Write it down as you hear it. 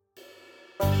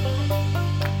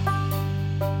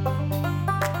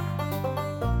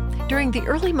During the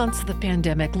early months of the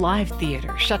pandemic, live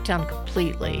theater shut down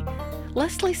completely.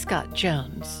 Leslie Scott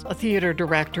Jones, a theater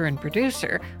director and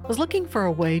producer, was looking for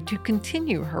a way to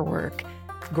continue her work.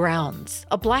 Grounds,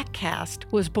 a Black cast,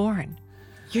 was born.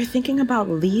 You're thinking about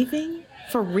leaving?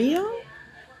 For real?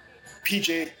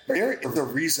 PJ, there is a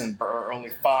reason there are only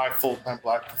 5 full-time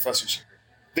Black professors here.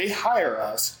 They hire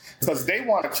us because they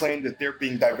want to claim that they're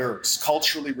being diverse,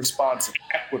 culturally responsive,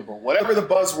 equitable, whatever the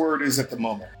buzzword is at the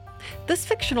moment. This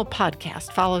fictional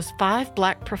podcast follows 5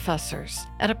 Black professors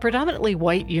at a predominantly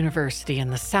white university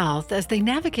in the South as they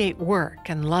navigate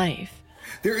work and life.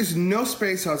 There is no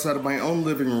space outside of my own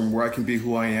living room where I can be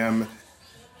who I am.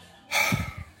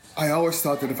 I always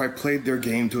thought that if I played their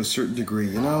game to a certain degree,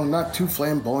 not too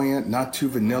flamboyant, not too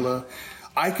vanilla,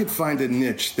 I could find a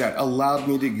niche that allowed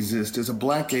me to exist as a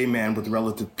Black gay man with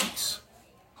relative peace.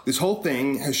 This whole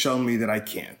thing has shown me that I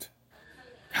can't.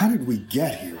 How did we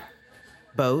get here?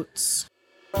 Boats.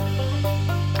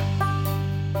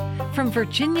 From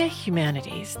Virginia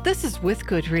Humanities, this is With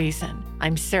Good Reason.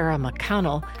 I'm Sarah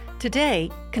McConnell. Today,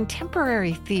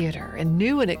 contemporary theater in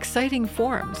new and exciting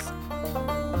forms.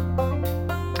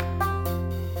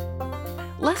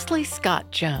 Leslie Scott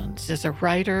Jones is a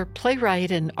writer,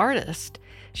 playwright, and artist.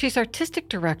 She's artistic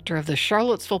director of the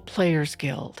Charlottesville Players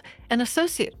Guild and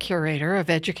associate curator of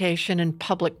education and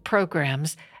public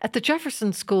programs at the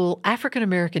Jefferson School African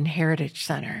American Heritage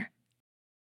Center.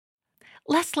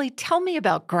 Leslie, tell me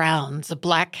about Grounds, a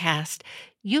Black cast.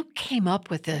 You came up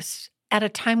with this at a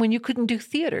time when you couldn't do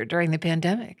theater during the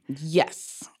pandemic.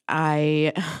 Yes.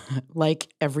 I, like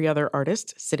every other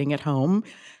artist, sitting at home,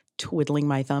 twiddling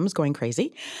my thumbs, going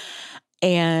crazy.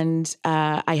 And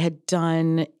I had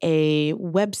done a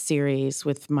web series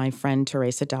with my friend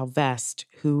Teresa Dalvest,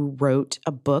 who wrote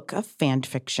a book of fan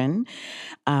fiction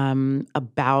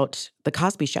about The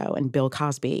Cosby Show and Bill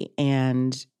Cosby.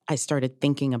 And I started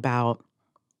thinking about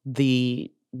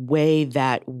the way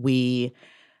that we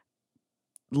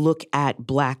look at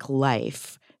Black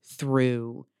life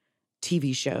through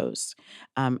TV shows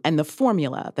and the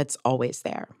formula that's always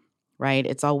there. Right?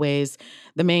 It's always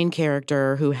the main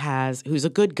character who's a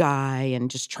good guy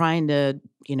and just trying to,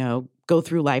 go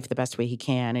through life the best way he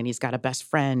can. And he's got a best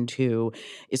friend who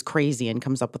is crazy and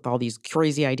comes up with all these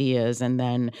crazy ideas. And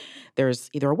then there's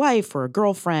either a wife or a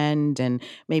girlfriend and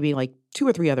maybe like 2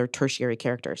 or 3 other tertiary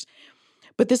characters.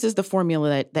 But this is the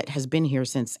formula that has been here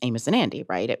since Amos and Andy,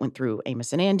 right? It went through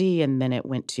Amos and Andy, and then it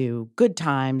went to Good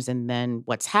Times, and then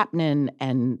What's Happening,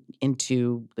 and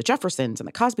into the Jeffersons and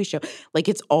the Cosby Show. Like,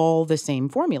 it's all the same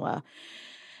formula.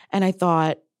 And I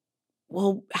thought,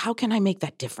 well, how can I make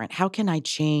that different? How can I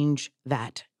change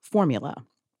that formula?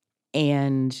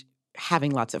 And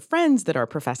having lots of friends that are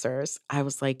professors, I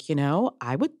was like,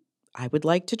 I would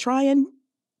like to try and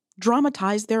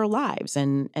dramatize their lives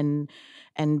and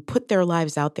put their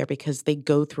lives out there because they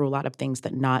go through a lot of things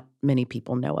that not many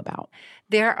people know about.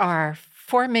 There are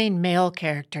 4 main male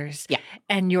characters, yeah,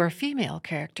 and you're a female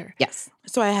character. Yes.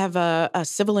 So I have a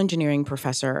civil engineering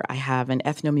professor, I have an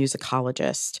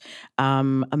ethnomusicologist,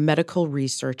 a medical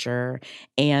researcher,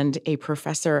 and a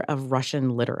professor of Russian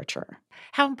literature.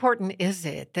 How important is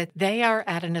it that they are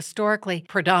at an historically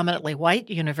predominantly white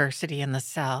university in the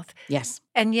South? Yes.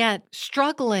 And yet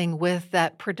struggling with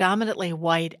that predominantly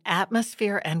white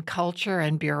atmosphere and culture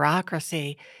and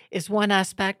bureaucracy is one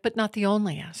aspect, but not the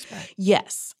only aspect.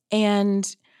 Yes.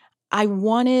 And I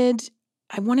wanted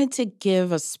to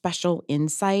give a special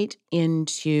insight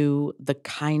into the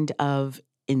kind of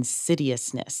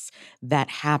insidiousness that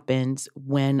happens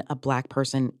when a Black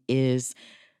person is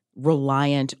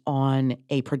reliant on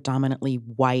a predominantly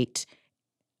white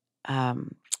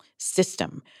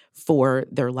system for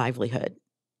their livelihood,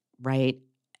 right?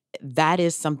 That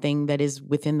is something that is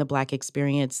within the Black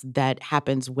experience that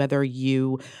happens whether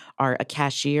you are a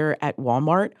cashier at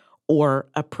Walmart or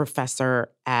a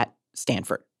professor at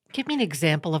Stanford. Give me an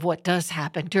example of what does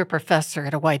happen to a professor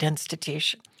at a white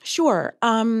institution. Sure.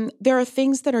 There are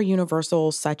things that are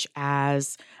universal, such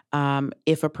as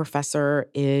if a professor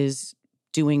is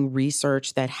doing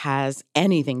research that has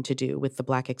anything to do with the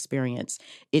Black experience,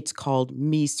 it's called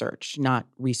me-search, not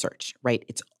research, right?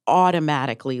 It's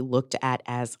automatically looked at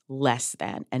as less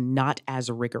than and not as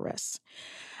rigorous.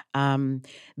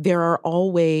 There are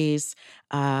always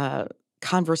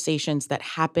conversations that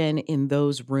happen in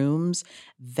those rooms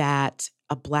that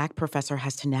a Black professor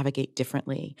has to navigate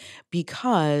differently,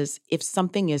 because if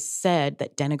something is said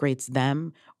that denigrates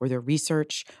them or their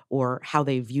research or how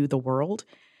they view the world,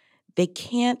 they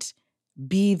can't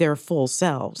be their full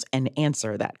selves and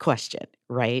answer that question,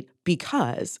 right?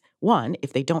 Because, one,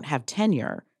 if they don't have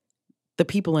tenure, the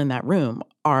people in that room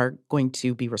are going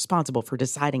to be responsible for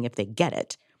deciding if they get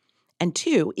it. And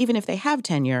two, even if they have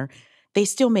tenure, they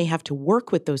still may have to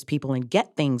work with those people and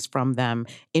get things from them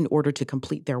in order to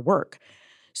complete their work.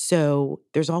 So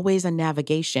there's always a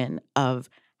navigation of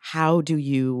how do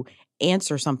you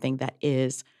answer something that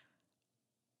is,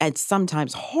 and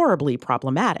sometimes horribly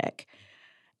problematic,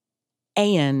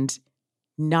 and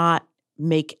not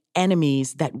make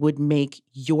enemies that would make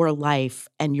your life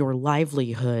and your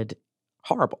livelihood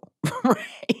horrible,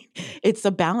 right? It's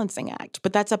a balancing act,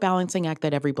 but that's a balancing act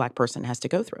that every Black person has to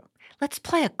go through. Let's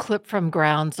play a clip from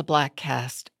Grounds, a Black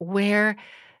Cast, where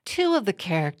two of the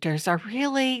characters are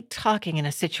really talking in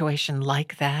a situation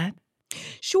like that.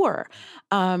 Sure.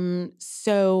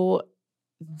 So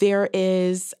there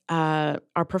is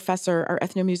our professor, our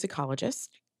ethnomusicologist,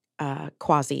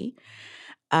 Kwasi,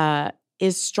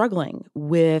 is struggling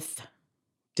with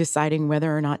deciding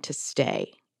whether or not to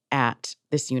stay at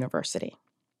this university.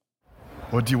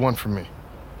 What do you want from me?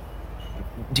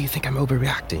 Do you think I'm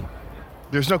overreacting?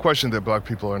 There's no question that Black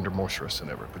people are under more stress than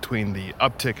ever. Between the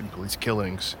uptick in police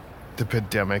killings, the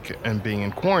pandemic, and being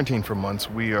in quarantine for months,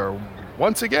 we are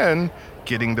once again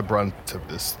getting the brunt of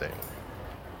this thing.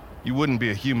 You wouldn't be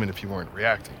a human if you weren't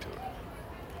reacting to it.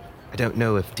 I don't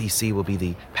know if DC will be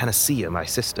the panacea my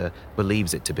sister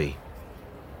believes it to be.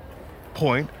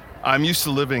 Point. I'm used to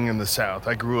living in the South.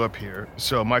 I grew up here,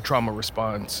 so my trauma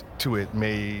response to it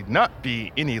may not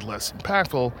be any less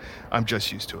impactful. I'm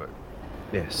just used to it.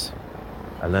 Yes,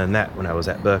 I learned that when I was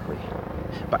at Berkeley.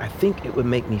 But I think it would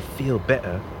make me feel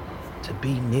better to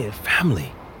be near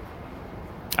family.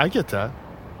 I get that.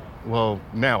 Well,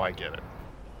 now I get it.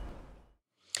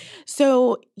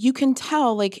 So you can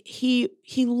tell, like, he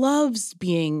loves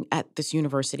being at this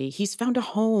university. He's found a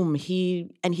home. He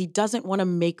doesn't want to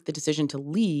make the decision to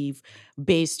leave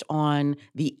based on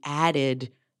the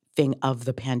added thing of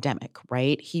the pandemic,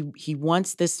 right? He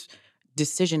wants this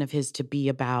decision of his to be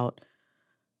about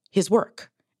his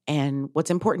work and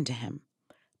what's important to him.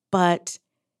 But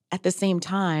at the same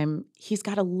time, he's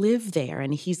got to live there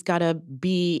and he's got to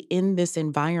be in this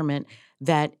environment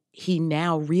that he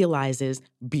now realizes,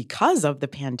 because of the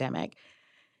pandemic,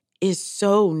 is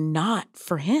so not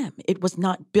for him. It was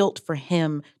not built for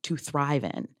him to thrive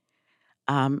in.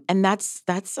 And that's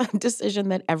a decision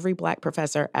that every Black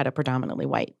professor at a predominantly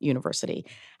white university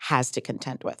has to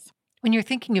contend with. When you're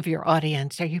thinking of your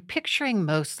audience, are you picturing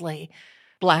mostly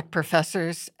Black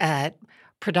professors at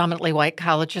predominantly white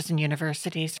colleges and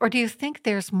universities? Or do you think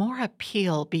there's more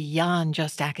appeal beyond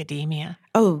just academia?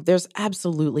 Oh, there's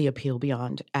absolutely appeal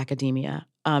beyond academia.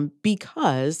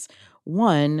 Because,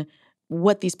 one,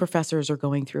 what these professors are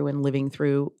going through and living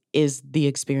through is the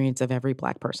experience of every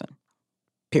Black person,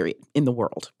 period, in the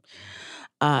world.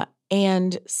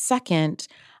 And second,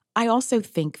 I also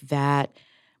think that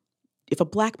if a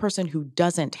Black person who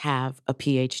doesn't have a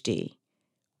PhD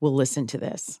will listen to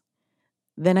this,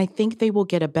 then I think they will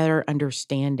get a better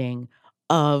understanding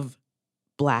of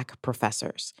Black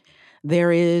professors.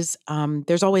 There's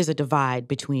always a divide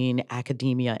between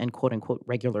academia and quote unquote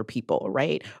regular people,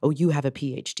 right? Oh, you have a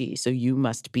PhD, so you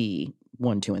must be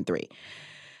 1, 2, and 3.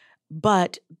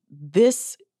 But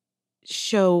this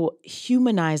show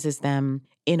humanizes them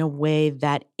in a way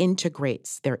that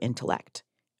integrates their intellect,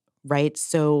 right?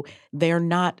 So they're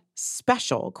not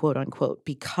special, quote unquote,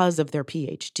 because of their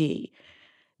PhD.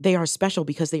 They are special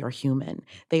because they are human.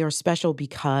 They are special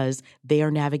because they are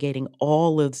navigating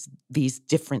all of these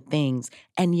different things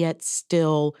and yet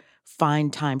still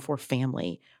find time for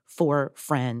family, for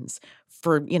friends,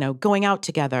 for, going out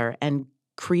together and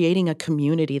creating a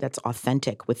community that's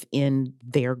authentic within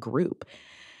their group.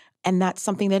 And that's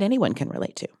something that anyone can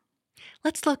relate to.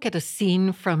 Let's look at a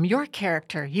scene from your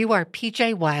character. You are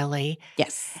PJ Wiley.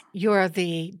 Yes. You're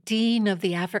the Dean of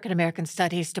the African American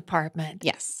Studies Department.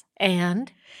 Yes.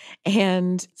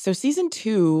 And so season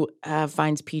 2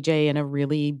 finds PJ in a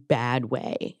really bad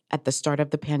way. At the start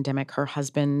of the pandemic, her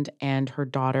husband and her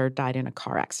daughter died in a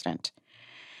car accident.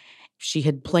 She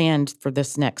had planned for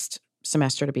this next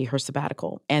semester to be her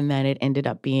sabbatical, and then it ended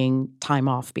up being time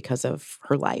off because of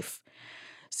her life.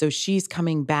 So she's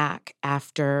coming back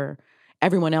after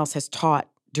everyone else has taught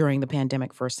during the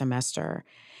pandemic for a semester,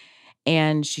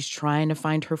 and she's trying to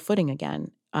find her footing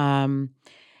again.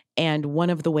 And one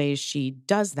of the ways she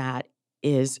does that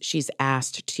is she's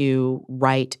asked to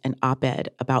write an op-ed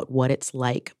about what it's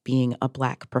like being a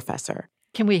Black professor.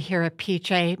 Can we hear a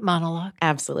PJ monologue?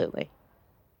 Absolutely.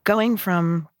 Going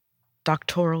from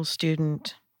doctoral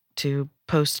student to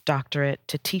postdoctorate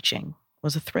to teaching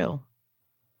was a thrill.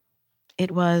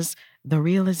 It was the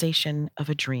realization of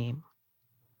a dream.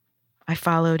 I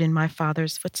followed in my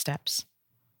father's footsteps.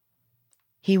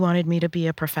 He wanted me to be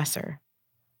a professor,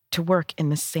 to work in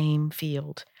the same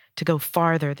field, to go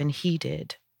farther than he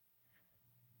did.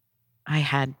 I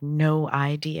had no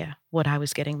idea what I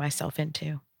was getting myself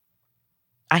into.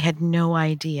 I had no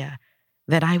idea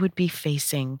that I would be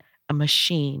facing a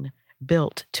machine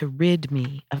built to rid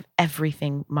me of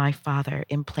everything my father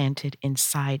implanted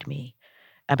inside me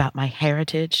about my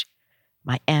heritage,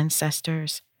 my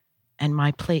ancestors, and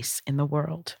my place in the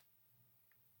world.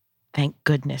 Thank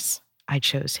goodness I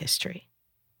chose history,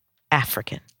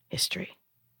 African history.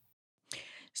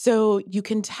 So you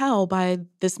can tell by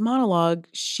this monologue,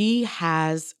 she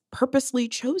has purposely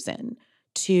chosen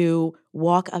to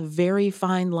walk a very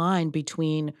fine line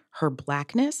between her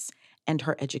Blackness and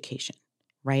her education,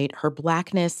 right? Her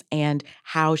Blackness and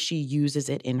how she uses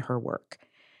it in her work.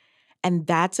 And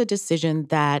that's a decision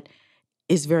that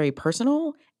is very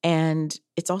personal. And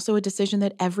it's also a decision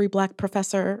that every Black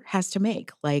professor has to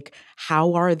make. Like,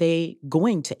 how are they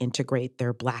going to integrate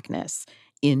their Blackness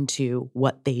into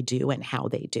what they do and how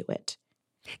they do it?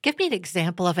 Give me an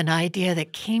example of an idea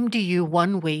that came to you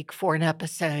one week for an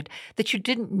episode that you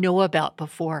didn't know about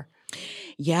before.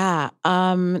 Yeah,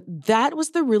 that was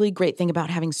the really great thing about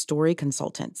having story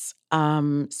consultants.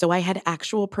 So I had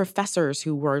actual professors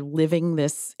who were living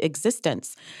this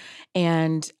existence.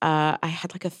 And I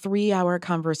had like a 3-hour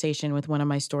conversation with one of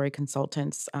my story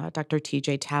consultants, Dr.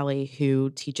 TJ Talley, who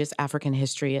teaches African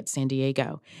history at San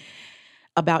Diego,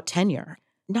 about tenure.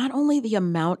 Not only the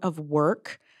amount of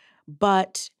work,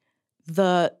 but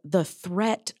the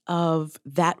threat of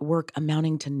that work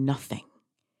amounting to nothing,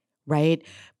 right?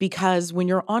 Because when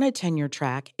you're on a tenure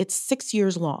track, it's 6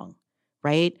 years long,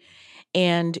 right?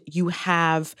 And you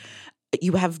have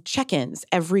check-ins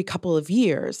every couple of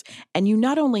years, and you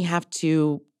not only have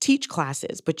to teach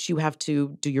classes, but you have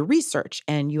to do your research,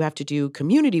 and you have to do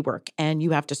community work, and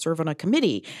you have to serve on a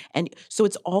committee. And so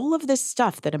it's all of this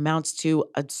stuff that amounts to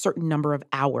a certain number of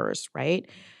hours, right?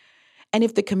 And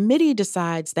if the committee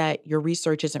decides that your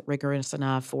research isn't rigorous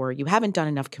enough, or you haven't done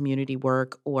enough community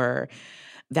work, or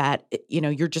that,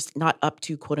 you're just not up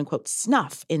to quote unquote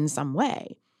snuff in some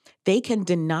way, they can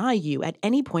deny you at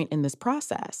any point in this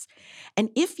process. And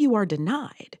if you are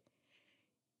denied,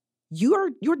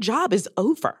 your job is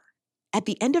over. At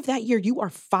the end of that year, you are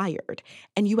fired,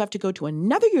 and you have to go to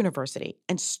another university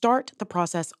and start the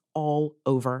process all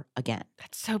over again.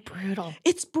 That's so brutal.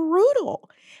 It's brutal.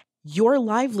 Your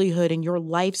livelihood and your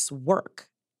life's work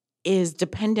is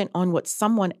dependent on what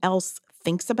someone else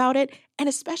thinks about it. And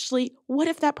especially, what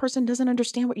if that person doesn't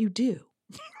understand what you do?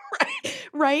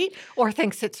 Right? Or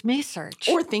thinks it's me search.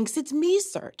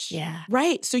 Yeah.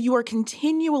 Right. So you are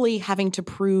continually having to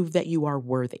prove that you are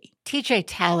worthy. TJ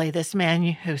Talley, this man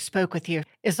who spoke with you,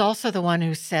 is also the one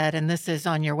who said, and this is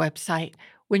on your website,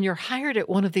 when you're hired at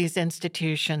one of these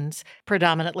institutions,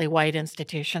 predominantly white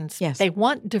institutions, yes, they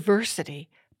want diversity,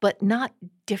 but not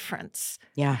difference.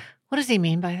 Yeah. What does he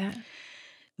mean by that?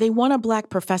 They want a Black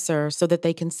professor so that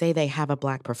they can say they have a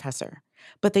Black professor,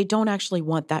 but they don't actually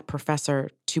want that professor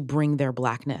to bring their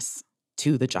Blackness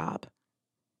to the job,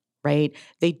 right?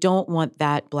 They don't want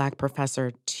that Black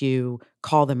professor to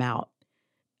call them out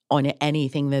on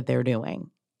anything that they're doing,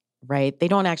 right? They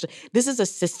don't actually, this is a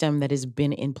system that has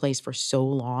been in place for so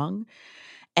long,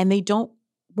 and they don't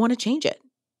want to change it.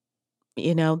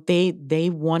 They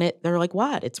want it, they're like,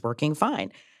 what? It's working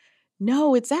fine.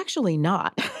 No, it's actually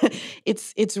not.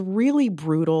 It's really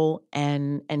brutal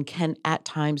and can at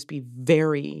times be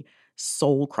very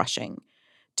soul-crushing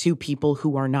to people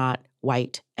who are not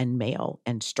white and male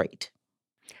and straight.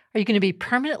 Are you going to be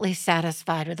permanently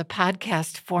satisfied with the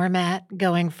podcast format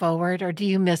going forward, or do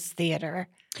you miss theater?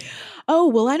 Oh,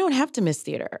 well, I don't have to miss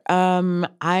theater. I'm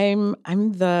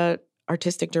the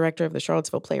artistic director of the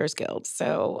Charlottesville Players Guild.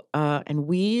 So, and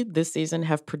we this season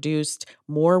have produced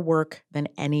more work than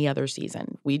any other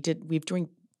season. We've doing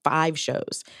 5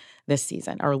 shows this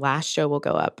season. Our last show will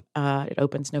go up. It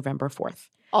opens November 4th.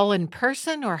 All in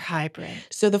person or hybrid?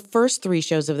 So the first 3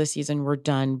 shows of the season were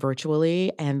done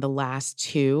virtually, and the last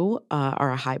 2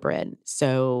 are a hybrid.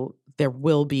 So there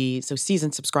will be,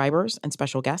 season subscribers and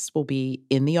special guests will be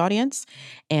in the audience.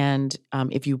 And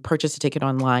if you purchase a ticket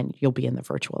online, you'll be in the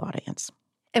virtual audience.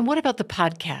 And what about the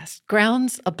podcast,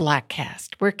 Grounds, a Black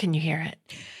Cast? Where can you hear it?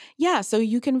 Yeah, so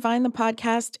you can find the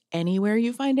podcast anywhere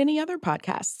you find any other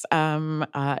podcasts.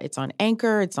 It's on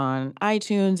Anchor, it's on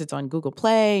iTunes, it's on Google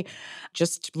Play.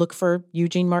 Just look for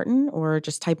Eugene Martin or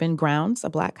just type in Grounds,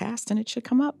 a Black Cast, and it should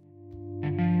come up.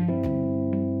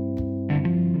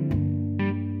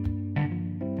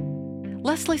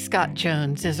 Leslie Scott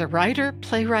Jones is a writer,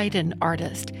 playwright, and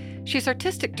artist. She's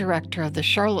artistic director of the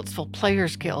Charlottesville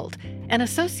Players Guild and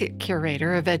associate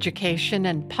curator of education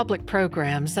and public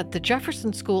programs at the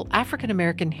Jefferson School African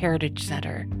American Heritage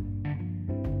Center.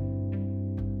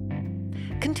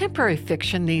 Contemporary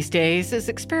fiction these days is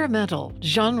experimental,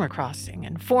 genre-crossing,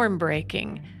 and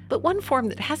form-breaking. But one form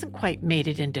that hasn't quite made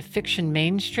it into fiction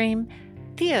mainstream,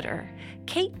 theater.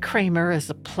 Kate Kramer is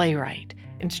a playwright,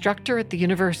 instructor at the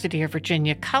University of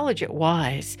Virginia College at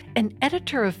Wise, and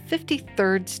editor of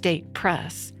 53rd State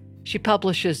Press. She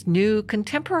publishes new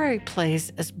contemporary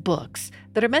plays as books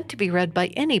that are meant to be read by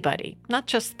anybody, not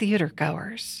just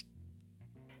theatergoers.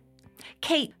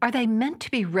 Kate, are they meant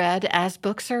to be read as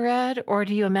books are read, or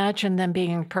do you imagine them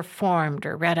being performed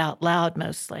or read out loud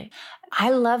mostly?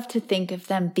 I love to think of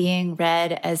them being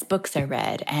read as books are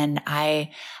read, and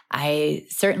I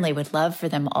certainly would love for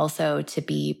them also to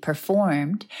be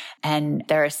performed. And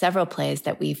there are several plays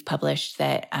that we've published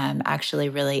that actually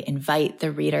really invite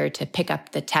the reader to pick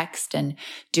up the text and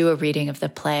do a reading of the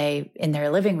play in their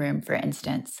living room, for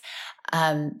instance.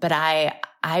 But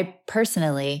I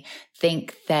personally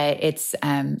think that it's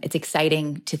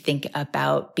exciting to think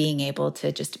about being able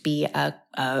to just be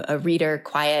a reader,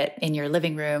 quiet in your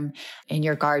living room, in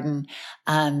your garden,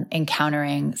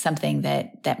 encountering something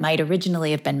that might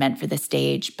originally have been meant for the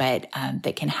stage, but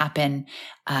that can happen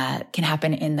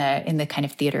in the kind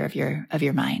of theater of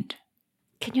your mind.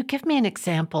 Can you give me an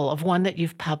example of one that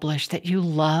you've published that you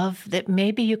love that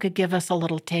maybe you could give us a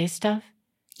little taste of?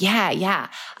 Yeah.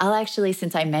 I'll actually,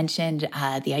 since I mentioned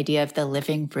the idea of the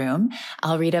living room,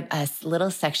 I'll read a little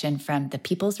section from The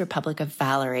People's Republic of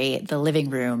Valerie, the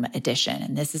Living Room edition.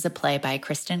 And this is a play by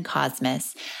Kristen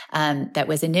Cosmas that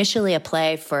was initially a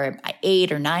play for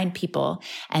 8 or 9 people.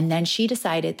 And then she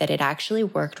decided that it actually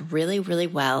worked really, really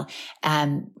well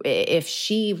if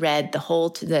she read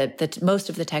the most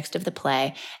of the text of the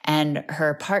play, and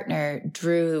her partner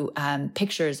drew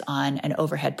pictures on an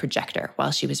overhead projector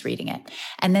while she was reading it.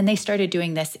 And then they started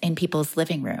doing this in people's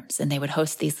living rooms, and they would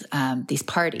host these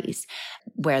parties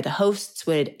where the hosts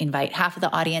would invite half of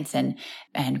the audience,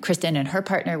 and Kristen and her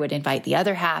partner would invite the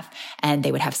other half, and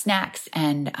they would have snacks,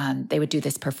 and they would do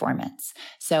this performance.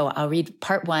 So I'll read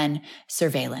part 1,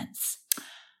 Surveillance.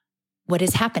 What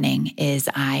is happening is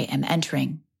I am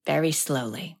entering very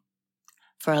slowly.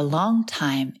 For a long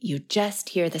time, you just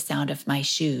hear the sound of my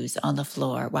shoes on the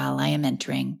floor while I am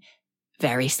entering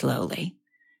very slowly.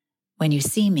 When you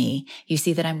see me, you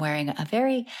see that I'm wearing a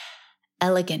very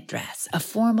elegant dress,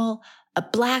 a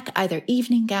black either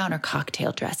evening gown or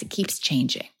cocktail dress. It keeps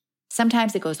changing.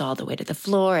 Sometimes it goes all the way to the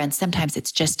floor, and sometimes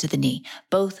it's just to the knee.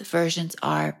 Both versions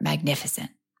are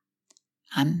magnificent.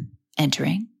 I'm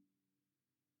entering.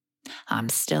 I'm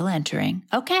still entering.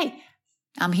 Okay,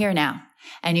 I'm here now.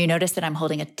 And you notice that I'm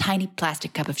holding a tiny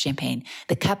plastic cup of champagne.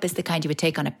 The cup is the kind you would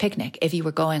take on a picnic if you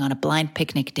were going on a blind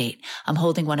picnic date. I'm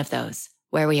holding one of those.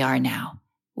 Where we are now,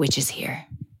 which is here.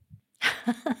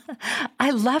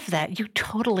 I love that. You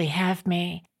totally have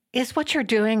me. Is what you're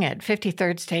doing at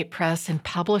 53rd State Press and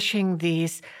publishing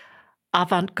these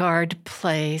avant-garde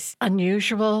plays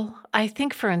unusual? I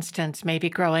think, for instance, maybe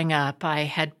growing up, I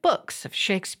had books of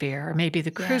Shakespeare, or maybe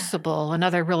The Crucible, and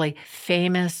other really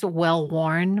famous,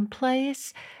 well-worn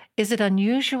plays. Is it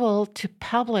unusual to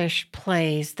publish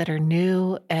plays that are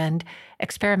new and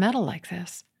experimental like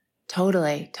this?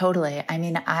 Totally. I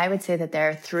mean, I would say that there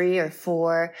are 3 or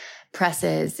 4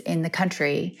 presses in the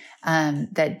country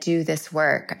that do this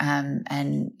work.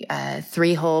 And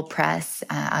Three Hole Press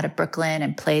out of Brooklyn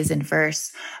and Plays in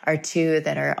Verse are 2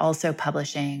 that are also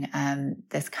publishing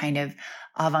this kind of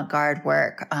avant-garde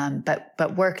work,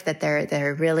 but work that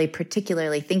they're really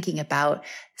particularly thinking about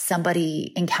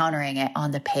somebody encountering it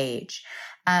on the page.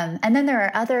 And then there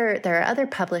are other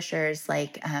publishers,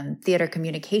 like Theater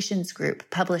Communications Group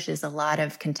publishes a lot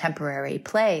of contemporary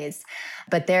plays,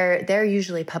 but they're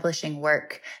usually publishing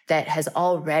work that has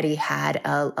already had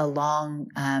a long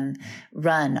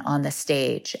run on the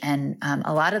stage. And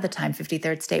a lot of the time,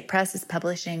 53rd State Press is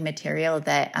publishing material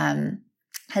that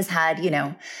has had,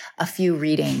 a few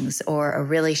readings or a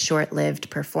really short-lived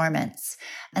performance.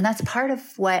 And that's part of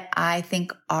what I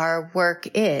think our work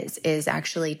is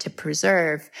actually to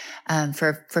preserve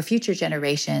for future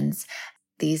generations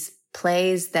these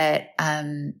plays that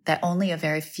only a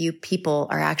very few people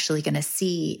are actually going to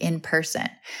see in person.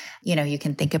 You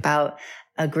can think about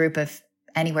a group of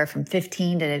anywhere from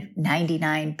 15 to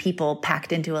 99 people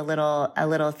packed into a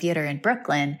little theater in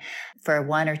Brooklyn for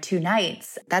 1 or 2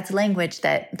 nights. That's language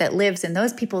that lives in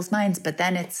those people's minds, but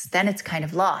then it's kind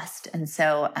of lost. And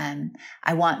so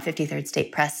I want 53rd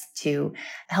State Press to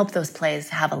help those plays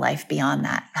have a life beyond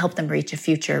that, help them reach a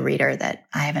future reader that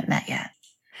I haven't met yet.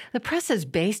 The press is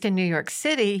based in New York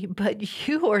City, but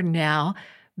you are now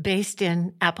based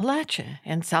in Appalachia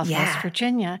in Southwest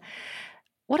Virginia.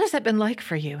 What has that been like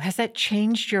for you? Has that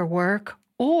changed your work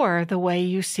or the way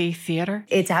you see theater?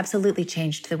 It's absolutely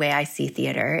changed the way I see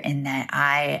theater in that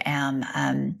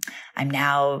I'm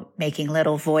now making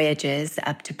little voyages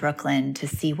up to Brooklyn to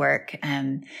see work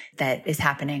that is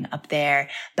happening up there.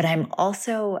 But I'm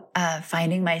also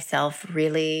finding myself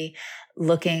really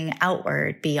looking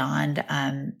outward beyond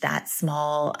that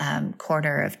small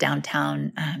corner of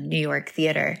downtown New York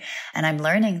theater. And I'm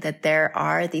learning that there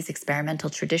are these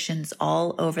experimental traditions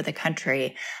all over the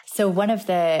country. So one of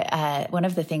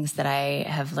the things that I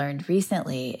have learned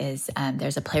recently is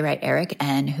there's a playwright, Eric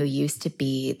N., who used to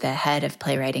be the head of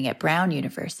playwriting at Brown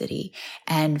University.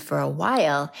 And for a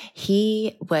while,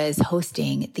 he was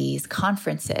hosting these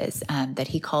conferences that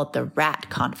he called the RAT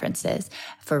conferences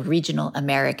for regional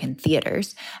American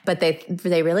theaters. But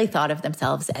they really thought of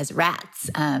themselves as rats,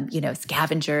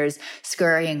 scavengers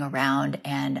scurrying around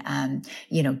and,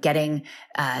 getting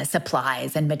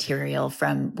supplies and material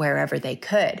from wherever they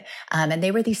could. And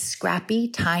they were these scrappy,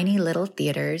 tiny little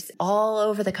theaters all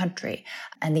over the country.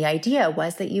 And the idea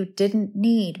was that you didn't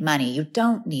need money. You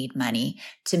don't need money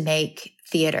to make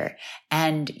theater,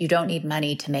 and you don't need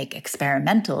money to make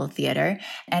experimental theater.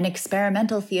 And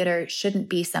experimental theater shouldn't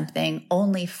be something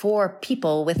only for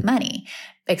people with money.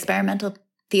 Experimental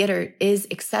theater is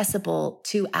accessible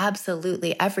to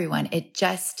absolutely everyone. It's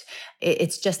just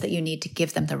that you need to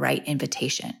give them the right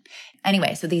invitation.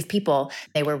 Anyway, so these people,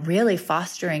 they were really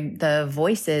fostering the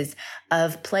voices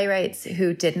of playwrights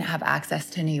who didn't have access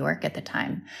to New York at the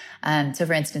time. So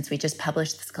for instance, we just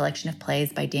published this collection of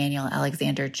plays by Daniel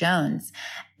Alexander Jones.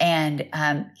 And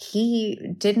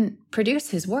he didn't produce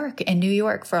his work in New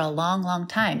York for a long, long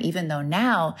time, even though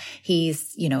now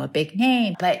he's, a big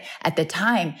name. But at the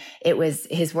time,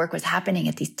 his work was happening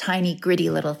at these tiny,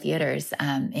 gritty little theaters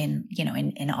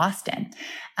in Austin.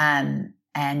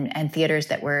 And theaters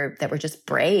that were just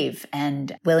brave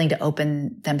and willing to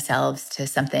open themselves to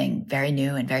something very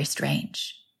new and very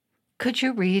strange. Could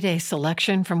you read a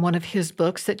selection from one of his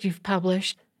books that you've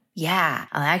published? Yeah,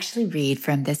 I'll actually read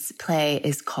from this play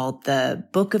is called The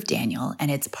Book of Daniel, and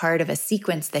it's part of a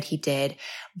sequence that he did,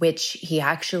 which he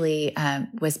actually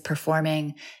was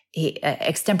performing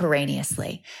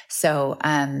extemporaneously. So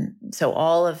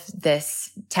all of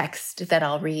this text that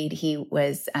I'll read, he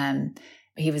was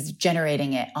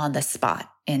generating it on the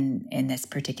spot in this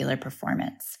particular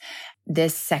performance.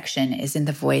 This section is in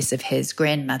the voice of his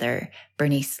grandmother,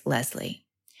 Bernice Leslie.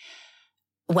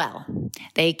 Well,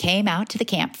 they came out to the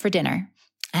camp for dinner,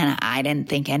 and I didn't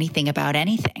think anything about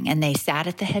anything. And they sat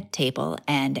at the head table,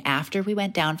 and after we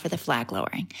went down for the flag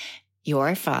lowering,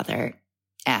 your father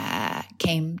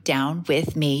came down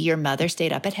with me. Your mother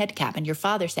stayed up at head cabin. Your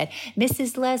father said,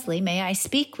 "Mrs. Leslie, may I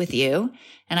speak with you?"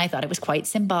 And I thought it was quite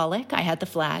symbolic. I had the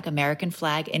flag, American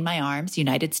flag in my arms,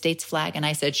 United States flag. And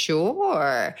I said,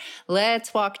 "Sure,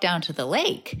 let's walk down to the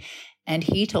lake." And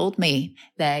he told me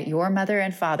that your mother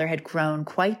and father had grown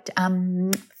quite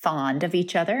fond of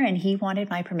each other, and he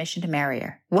wanted my permission to marry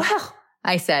her. Well,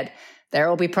 I said, there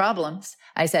will be problems.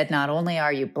 I said, not only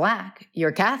are you Black,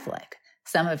 you're Catholic.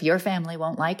 Some of your family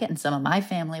won't like it, and some of my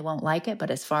family won't like it.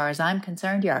 But as far as I'm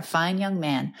concerned, you're a fine young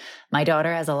man. My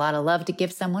daughter has a lot of love to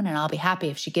give someone, and I'll be happy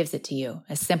if she gives it to you.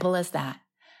 As simple as that.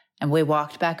 And we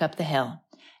walked back up the hill.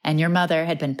 And your mother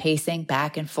had been pacing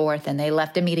back and forth, and they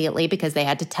left immediately because they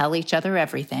had to tell each other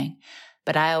everything.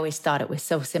 But I always thought it was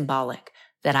so symbolic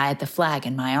that I had the flag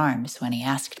in my arms when he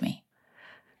asked me.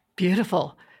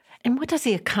 Beautiful. And what does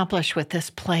he accomplish with this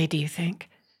play, do you think?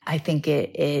 I think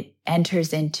it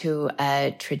enters into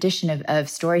a tradition of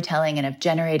storytelling and of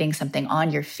generating something on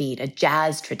your feet, a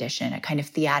jazz tradition, a kind of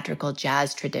theatrical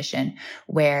jazz tradition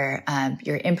where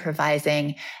you're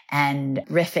improvising and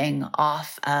riffing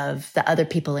off of the other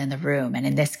people in the room. And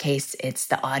in this case, it's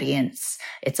the audience.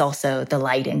 It's also the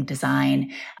lighting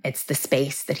design. It's the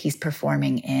space that he's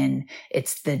performing in.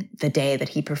 It's the day that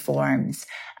he performs.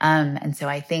 And so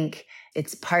I think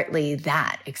it's partly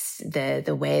that,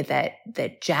 the way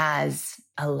that jazz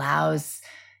allows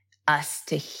us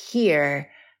to hear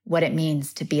what it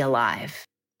means to be alive.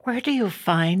 Where do you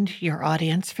find your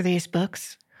audience for these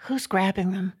books? Who's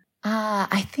grabbing them?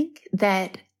 I think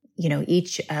that,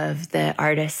 each of the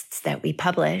artists that we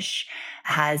publish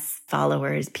has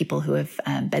followers, people who have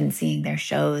been seeing their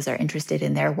shows, are interested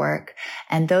in their work.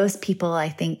 And those people, I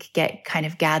think, get kind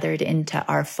of gathered into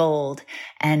our fold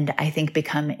and I think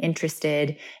become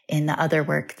interested in the other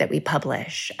work that we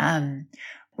publish.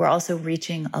 We're also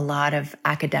reaching a lot of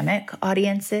academic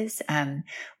audiences.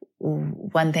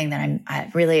 one thing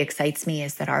that really excites me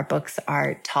is that our books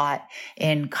are taught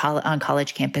on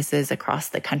college campuses across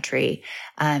the country.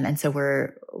 And so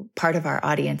we're part of our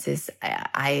audience is,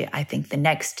 I think, the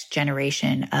next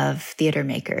generation of theater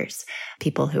makers,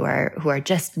 people who are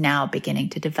just now beginning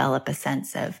to develop a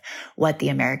sense of what the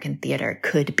American theater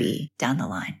could be down the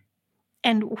line.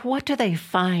 And what do they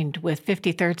find with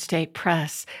 53rd State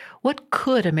Press? What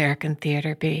could American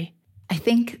theater be? I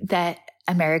think that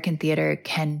American theater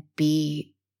can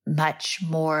be much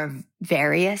more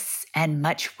various and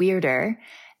much weirder,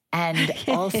 and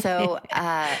also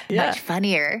much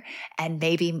funnier and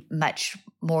maybe much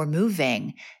more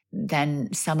moving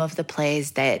than some of the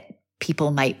plays that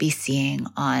people might be seeing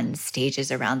on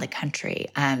stages around the country.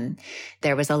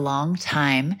 There was a long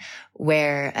time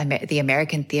where the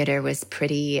American theater was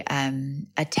pretty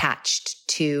attached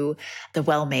to the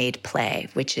well-made play,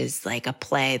 which is like a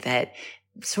play that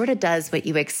sort of does what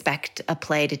you expect a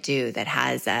play to do, that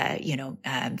has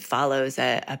follows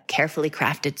a carefully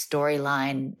crafted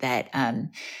storyline that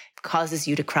causes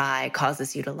you to cry,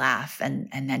 causes you to laugh, and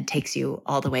then takes you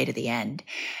all the way to the end.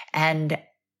 And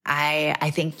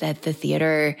I think that the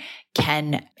theater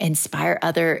can inspire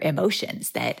other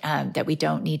emotions that we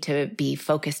don't need to be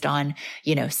focused on,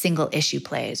 single issue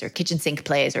plays or kitchen sink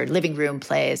plays or living room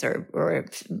plays or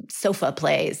sofa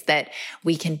plays, that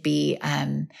we can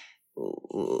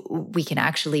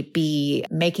actually be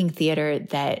making theater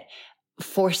that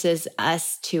forces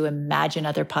us to imagine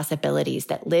other possibilities,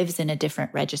 that lives in a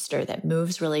different register, that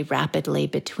moves really rapidly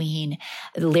between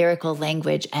lyrical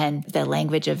language and the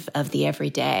language of the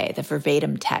everyday, the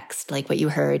verbatim text, like what you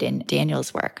heard in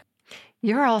Daniel's work.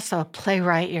 You're also a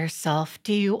playwright yourself.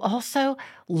 Do you also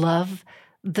love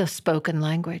the spoken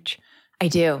language? I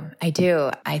do.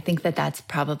 I think that that's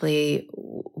probably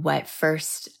what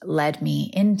first led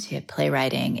me into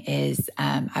playwriting is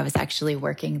I was actually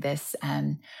working this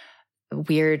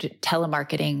weird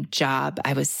telemarketing job.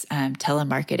 I was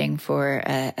telemarketing for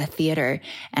a theater,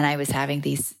 and I was having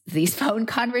these phone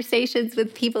conversations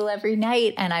with people every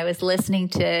night, and I was listening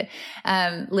to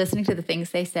the things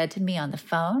they said to me on the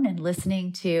phone and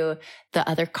listening to the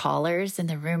other callers in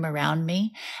the room around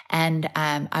me. And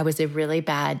I was a really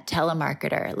bad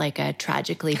telemarketer, like a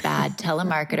tragically bad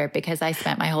telemarketer, because I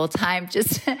spent my whole time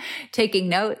just taking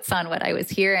notes on what I was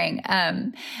hearing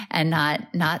and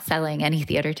not selling any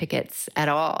theater tickets at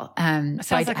all. Sounds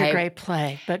like a great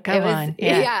play, but go on.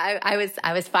 Yeah,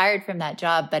 I was fired from that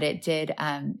job, but it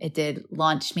did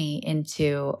launch me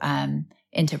into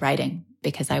writing,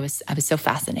 because I was so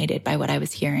fascinated by what I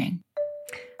was hearing.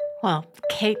 Well,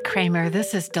 Kate Kramer,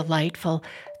 this is delightful.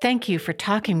 Thank you for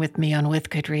talking with me on With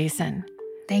Good Reason.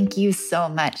 Thank you so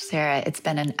much, Sarah. It's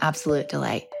been an absolute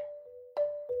delight.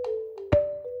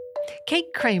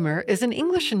 Kate Kramer is an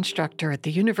English instructor at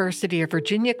the University of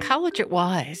Virginia College at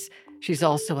Wise. She's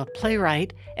also a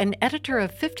playwright and editor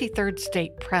of 53rd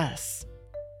State Press.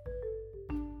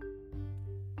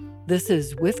 This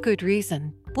is With Good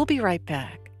Reason. We'll be right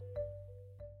back.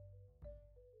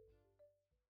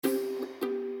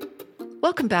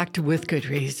 Welcome back to With Good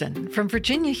Reason from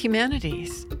Virginia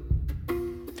Humanities.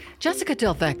 Jessica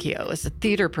Del Vecchio is a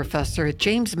theater professor at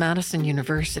James Madison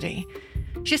University.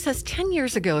 She says 10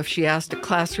 years ago, if she asked a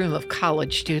classroom of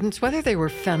college students whether they were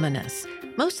feminists,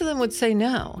 most of them would say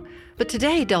no. But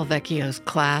today, Del Vecchio's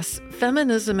class,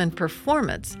 Feminism and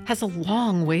Performance, has a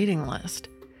long waiting list.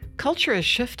 Culture has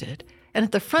shifted, and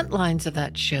at the front lines of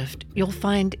that shift, you'll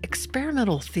find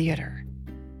experimental theater.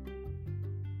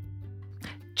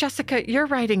 Jessica, you're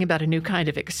writing about a new kind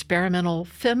of experimental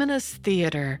feminist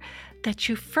theater that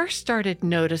you first started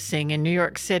noticing in New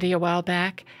York City a while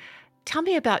back. Tell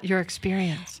me about your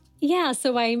experience. Yeah,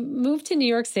 so I moved to New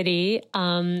York City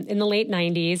in the late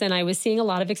 90s, and I was seeing a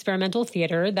lot of experimental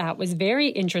theater that was very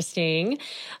interesting.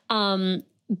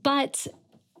 But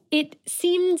it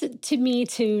seemed to me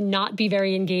to not be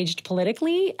very engaged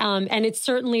politically, and it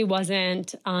certainly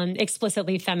wasn't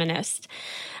explicitly feminist.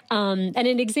 And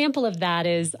an example of that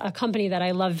is a company that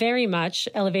I love very much,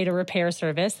 Elevator Repair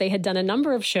Service. They had done a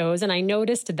number of shows, and I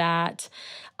noticed that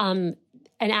an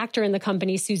actor in the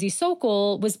company, Susie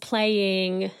Sokol, was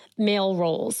playing male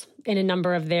roles in a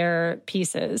number of their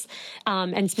pieces,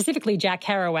 and specifically Jack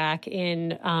Kerouac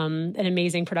in an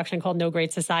amazing production called No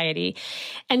Great Society.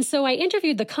 And so I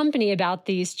interviewed the company about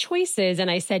these choices, and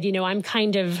I said, I'm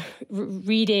kind of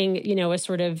reading, a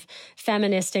sort of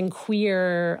feminist and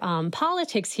queer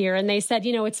politics here. And they said,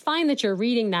 it's fine that you're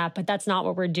reading that, but that's not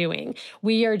what we're doing.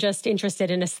 We are just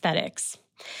interested in aesthetics.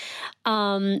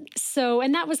 And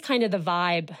that was kind of the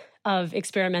vibe of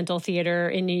experimental theater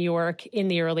in New York in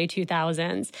the early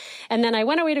 2000s. And then I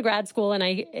went away to grad school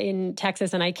in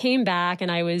Texas, and I came back,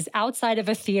 and I was outside of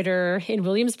a theater in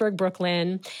Williamsburg,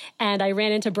 Brooklyn, and I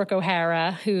ran into Brooke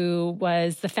O'Hara, who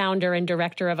was the founder and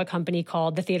director of a company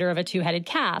called the Theater of a Two-Headed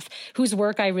Calf, whose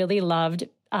work I really loved,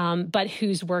 but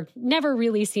whose work never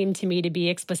really seemed to me to be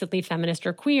explicitly feminist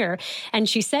or queer. And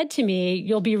she said to me,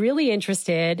 "You'll be really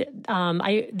interested.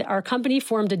 Our company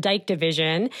formed a Dyke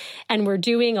division, and we're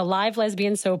doing a live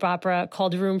lesbian soap opera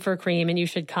called Room for Cream, and you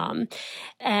should come."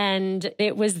 And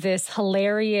it was this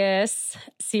hilarious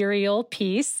serial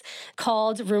piece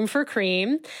called Room for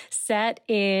Cream, set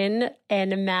in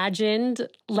an imagined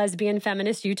lesbian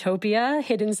feminist utopia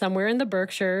hidden somewhere in the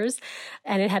Berkshires.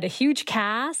 And it had a huge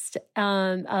cast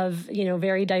of,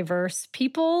 very diverse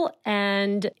people.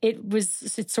 And it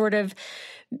sort of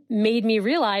made me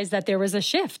realize that there was a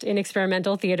shift in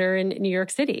experimental theater in New York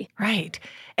City. Right.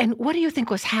 And what do you think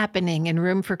was happening in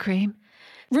Room for Cream?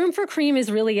 Room for Cream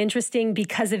is really interesting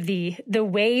because of the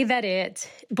way that it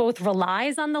both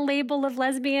relies on the label of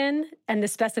lesbian and the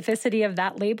specificity of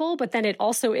that label, but then it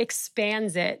also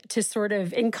expands it to sort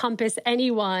of encompass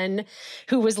anyone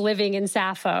who was living in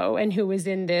Sappho and who was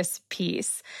in this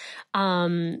piece.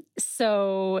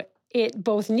 So it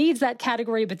both needs that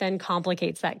category, but then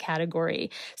complicates that category.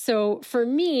 So for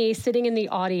me, sitting in the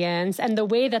audience and the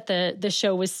way that the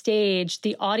show was staged,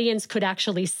 the audience could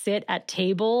actually sit at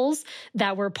tables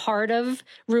that were part of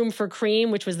Room for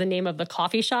Cream, which was the name of the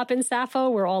coffee shop in Sappho,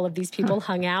 where all of these people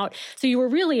hung out. So you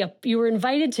were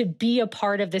invited to be a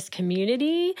part of this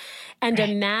community and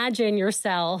imagine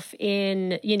yourself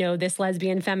in, this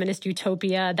lesbian feminist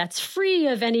utopia that's free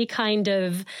of any kind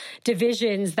of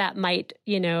divisions that might,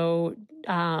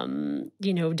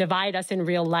 divide us in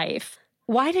real life.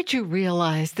 Why did you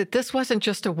realize that this wasn't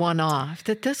just a one-off,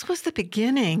 that this was the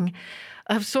beginning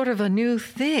of sort of a new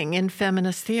thing in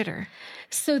feminist theater?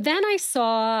 So then I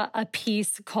saw a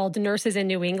piece called Nurses in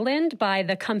New England by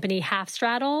the company Half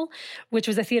Straddle, which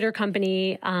was a theater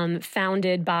company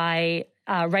founded by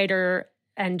writer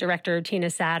and director Tina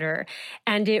Satter.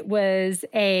 And it was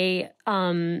a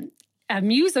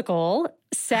musical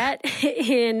set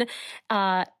in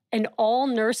an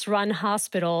all-nurse-run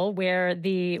hospital where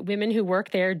the women who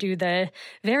work there do the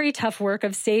very tough work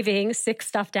of saving sick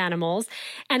stuffed animals.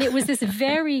 And it was this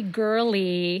very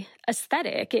girly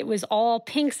aesthetic. It was all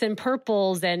pinks and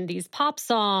purples and these pop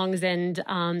songs and,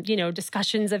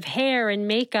 discussions of hair and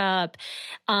makeup.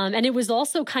 And it was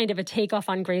also kind of a takeoff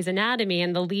on Grey's Anatomy.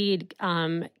 And the lead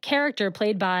character,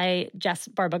 played by Jess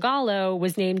Barbagallo,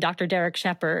 was named Dr. Derek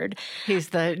Shepherd. He's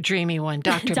the dreamy one,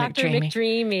 Dr.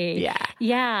 McDreamy. Yeah.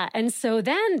 Yeah. And so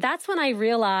then that's when I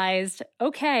realized,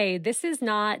 okay, this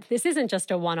isn't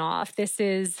just a one-off. This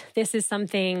is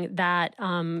something that,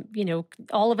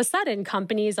 all of a sudden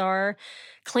companies are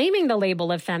claiming the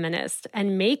label of feminist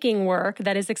and making work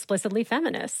that is explicitly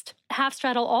feminist. Half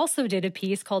Straddle also did a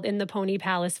piece called In the Pony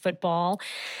Palace Football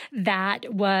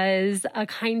that was a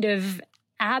kind of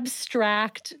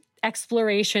abstract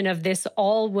exploration of this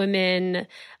all-women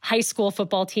high school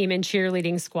football team and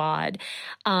cheerleading squad.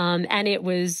 And it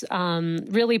was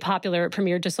really popular. It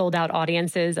premiered to sold-out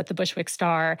audiences at the Bushwick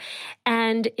Star.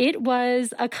 And it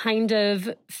was a kind of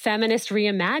feminist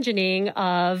reimagining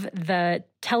of the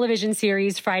television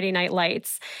series Friday Night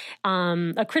Lights,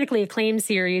 a critically acclaimed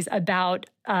series about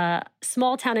a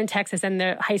small town in Texas and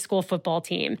the high school football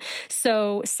team.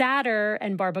 So Satter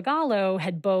and Barbagallo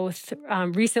had both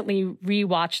recently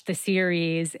rewatched the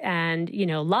series and,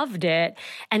 loved it.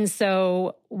 And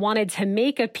so wanted to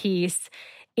make a piece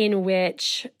in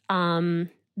which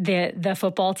the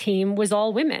football team was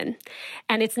all women.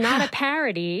 And it's not a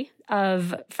parody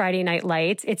of Friday Night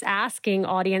Lights. It's asking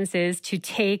audiences to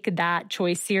take that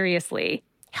choice seriously.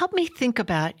 Help me think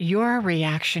about your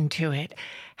reaction to it.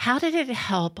 How did it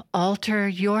help alter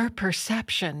your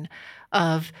perception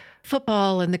of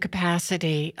football and the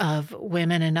capacity of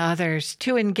women and others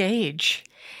to engage?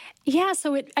 Yeah,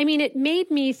 so it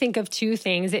made me think of two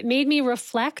things. It made me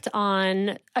reflect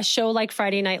on a show like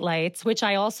Friday Night Lights, which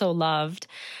I also loved,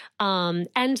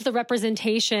 and the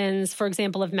representations, for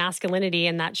example, of masculinity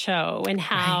in that show, and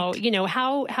how,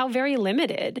 how very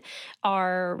limited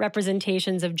our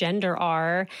representations of gender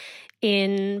are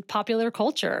in popular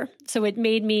culture. So it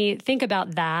made me think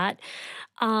about that.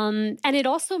 And it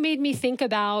also made me think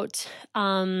about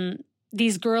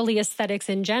these girly aesthetics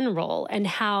in general and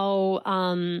how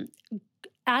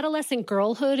adolescent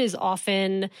girlhood is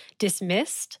often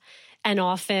dismissed and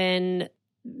often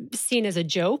seen as a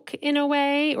joke in a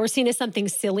way, or seen as something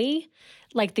silly,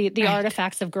 like the right.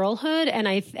 artifacts of girlhood. And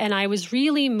I was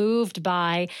really moved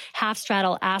by Half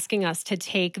Straddle asking us to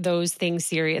take those things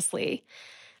seriously.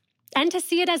 And to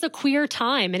see it as a queer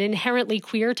time, an inherently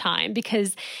queer time,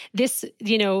 because this,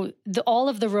 all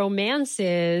of the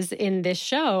romances in this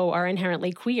show are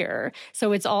inherently queer.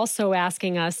 So it's also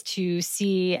asking us to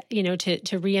see,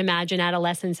 to reimagine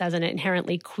adolescence as an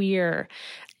inherently queer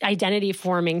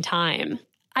identity-forming time.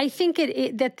 I think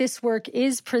that this work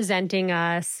is presenting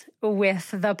us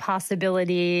with the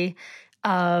possibility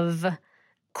of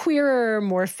queerer,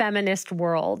 more feminist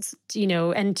worlds,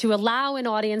 and to allow an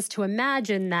audience to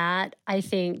imagine that, I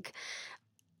think,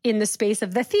 in the space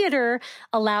of the theater,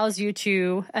 allows you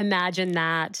to imagine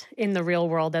that in the real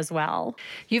world as well.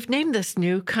 You've named this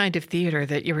new kind of theater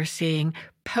that you were seeing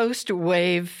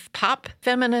post-wave pop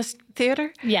feminist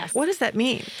theater? Yes. What does that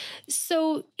mean?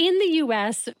 So in the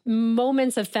U.S.,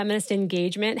 moments of feminist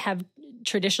engagement have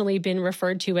traditionally been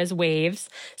referred to as waves.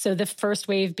 So the first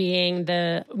wave being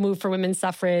the move for women's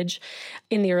suffrage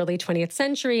in the early 20th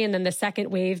century, and then the second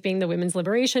wave being the women's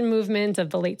liberation movement of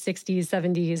the late 60s,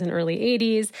 70s, and early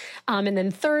 80s, and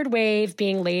then third wave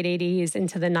being late 80s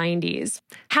into the 90s.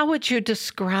 How would you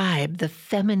describe the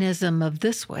feminism of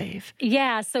this wave?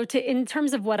 Yeah, so in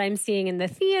terms of what I'm seeing in the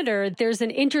theater, there's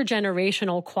an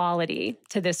intergenerational quality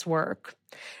to this work.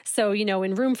 So,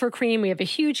 in Room for Cream, we have a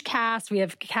huge cast. We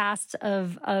have casts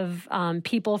of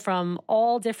people from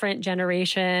all different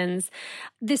generations.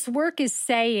 This work is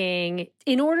saying,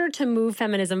 in order to move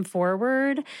feminism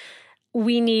forward,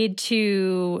 we need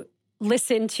to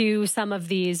listen to some of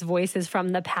these voices from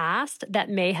the past that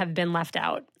may have been left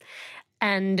out.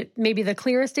 And maybe the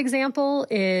clearest example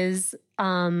is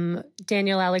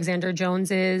Danielle Alexander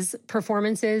Jones's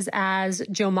performances as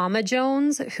Jo Mama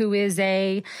Jones, who is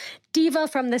a diva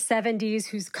from the 70s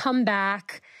who's come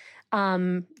back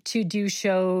to do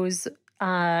shows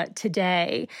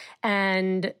today.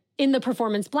 And in the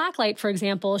performance Blacklight, for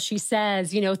example, she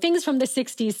says, things from the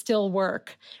 60s still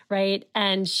work, right?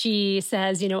 And she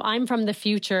says, I'm from the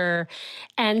future.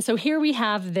 And so here we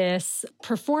have this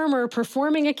performer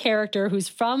performing a character who's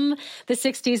from the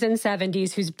 60s and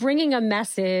 70s, who's bringing a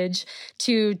message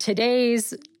to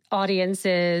today's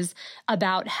audiences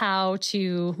about how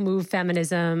to move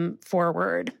feminism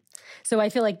forward. So I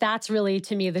feel like that's really,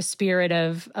 to me, the spirit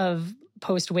of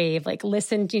post-wave. Like,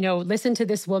 listen to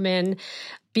this woman,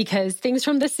 because things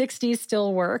from the 60s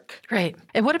still work. Right.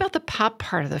 And what about the pop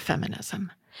part of the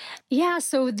feminism? Yeah,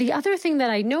 so the other thing that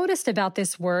I noticed about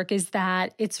this work is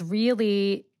that it's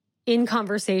really in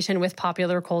conversation with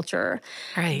popular culture.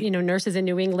 Right. Nurses in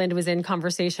New England was in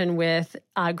conversation with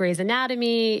Grey's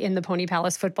Anatomy, in the Pony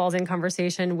Palace Football's in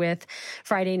conversation with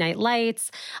Friday Night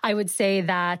Lights. I would say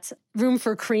that Room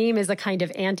for Cream is a kind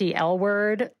of anti-L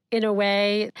word in a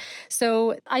way.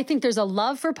 So I think there's a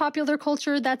love for popular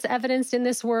culture that's evidenced in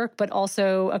this work, but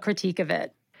also a critique of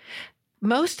it.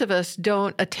 Most of us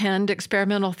don't attend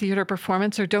experimental theater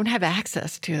performance or don't have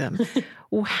access to them.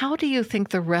 How do you think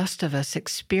the rest of us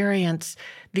experience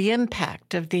the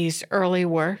impact of these early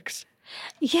works?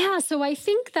 Yeah, so I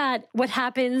think that what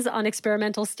happens on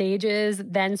experimental stages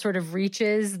then sort of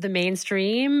reaches the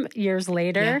mainstream years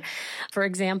later. Yeah. For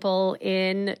example,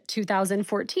 in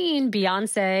 2014,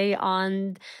 Beyoncé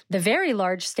on the very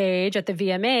large stage at the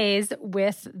VMAs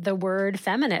with the word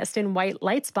feminist in white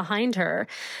lights behind her.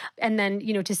 And then,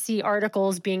 to see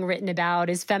articles being written about,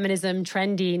 is feminism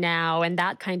trendy now, and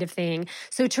that kind of thing.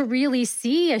 So to really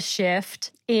see a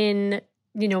shift in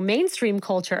mainstream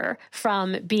culture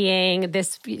from being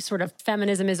this sort of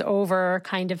feminism is over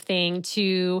kind of thing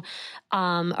to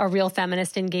a real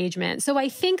feminist engagement. So I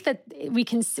think that we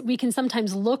can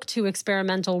sometimes look to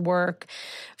experimental work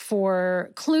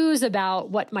for clues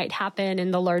about what might happen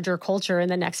in the larger culture in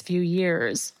the next few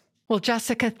years. Well,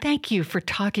 Jessica, thank you for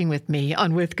talking with me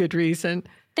on With Good Reason.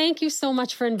 Thank you so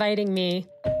much for inviting me.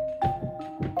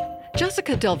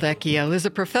 Jessica Del Vecchio is a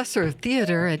professor of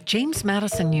theater at James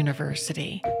Madison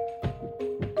University.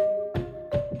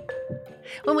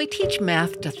 When we teach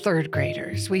math to third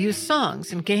graders, we use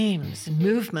songs and games and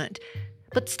movement.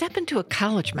 But step into a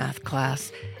college math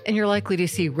class, and you're likely to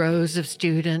see rows of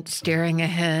students staring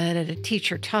ahead at a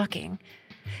teacher talking.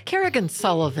 Kerrigan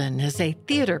Sullivan is a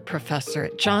theater professor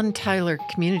at John Tyler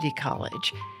Community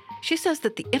College. She says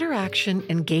that the interaction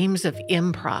and games of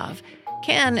improv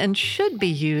can and should be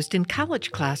used in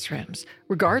college classrooms,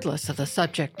 regardless of the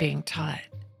subject being taught.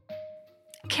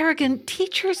 Kerrigan,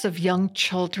 teachers of young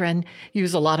children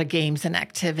use a lot of games and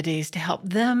activities to help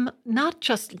them not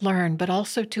just learn, but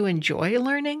also to enjoy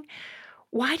learning.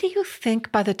 Why do you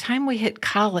think by the time we hit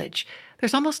college,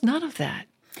 there's almost none of that?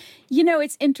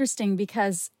 It's interesting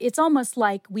because it's almost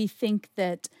like we think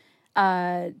that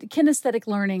kinesthetic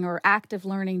learning or active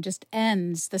learning just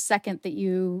ends the second that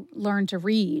you learn to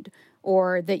read,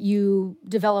 or that you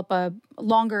develop a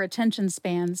longer attention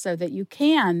span so that you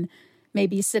can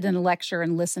maybe sit in a lecture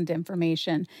and listen to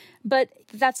information. But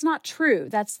that's not true.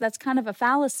 That's kind of a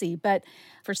fallacy. But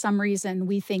for some reason,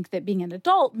 we think that being an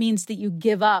adult means that you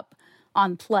give up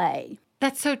on play.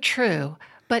 That's so true.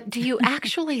 But do you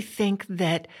actually think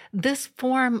that this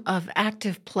form of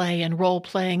active play and role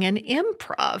playing and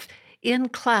improv in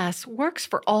class works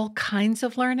for all kinds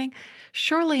of learning?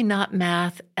 Surely not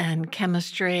math and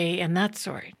chemistry and that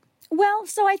sort. Well,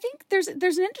 so I think there's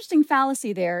an interesting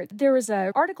fallacy there. There was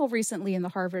an article recently in the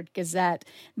Harvard Gazette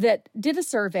that did a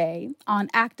survey on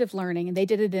active learning, and they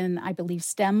did it in, I believe,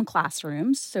 STEM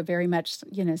classrooms, so very much,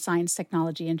 science,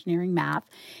 technology, engineering, math.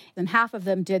 And half of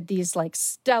them did these like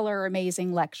stellar,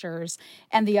 amazing lectures,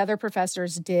 and the other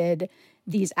professors did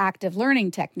these active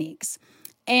learning techniques.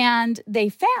 And they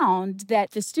found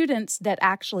that the students that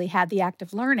actually had the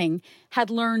active learning had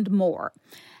learned more.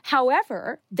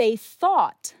 However, they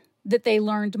thought that they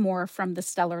learned more from the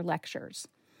stellar lectures.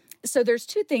 So there's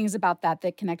two things about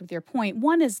that connect with your point.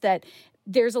 One is that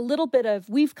there's a little bit of,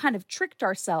 we've kind of tricked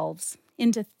ourselves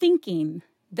into thinking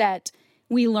that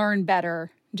we learn better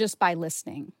just by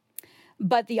listening.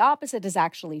 But the opposite is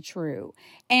actually true.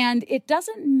 And it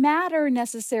doesn't matter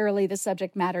necessarily the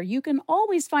subject matter. You can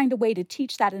always find a way to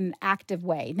teach that in an active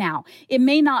way. Now, it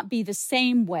may not be the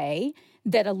same way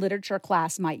that a literature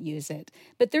class might use it,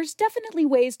 but there's definitely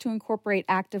ways to incorporate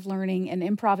active learning and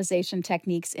improvisation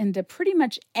techniques into pretty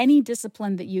much any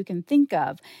discipline that you can think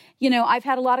of. I've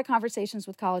had a lot of conversations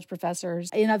with college professors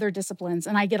in other disciplines,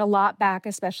 and I get a lot back,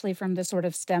 especially from the sort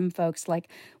of STEM folks, like,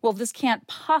 well, this can't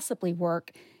possibly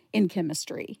work in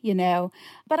chemistry,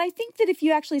 But I think that if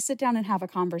you actually sit down and have a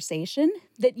conversation,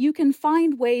 that you can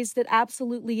find ways that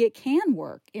absolutely it can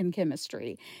work in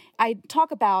chemistry. I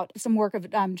talk about some work of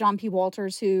John P.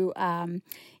 Walters, who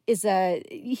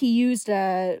he used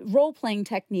role-playing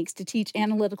techniques to teach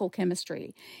analytical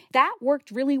chemistry. That worked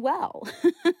really well.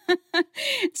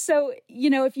 So,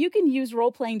 if you can use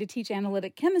role-playing to teach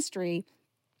analytic chemistry,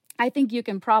 I think you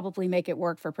can probably make it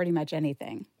work for pretty much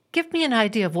anything. Give me an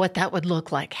idea of what that would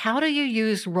look like. How do you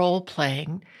use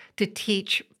role-playing to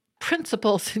teach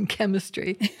principles in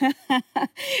chemistry?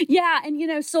 Yeah,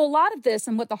 and so a lot of this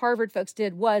and what the Harvard folks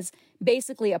did was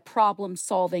basically a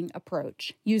problem-solving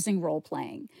approach using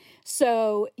role-playing.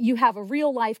 So you have a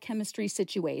real-life chemistry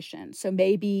situation. So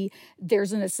maybe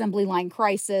there's an assembly line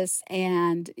crisis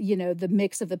and, the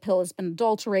mix of the pill has been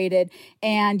adulterated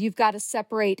and you've got to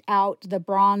separate out the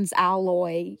bronze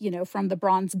alloy, from the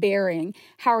bronze bearing.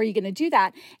 How are you going to do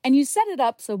that? And you set it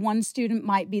up so one student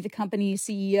might be the company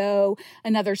CEO,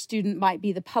 another student might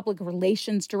be the public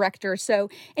relations director. So,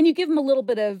 and you give them a little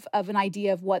bit of an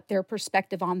idea of what their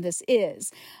perspective on this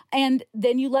is. And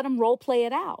then you let them role play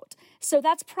it out. So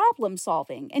that's problem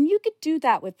solving. And you could do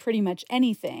that with pretty much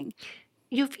anything.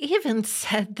 You've even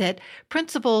said that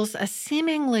principles as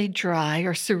seemingly dry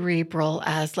or cerebral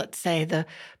as, let's say, the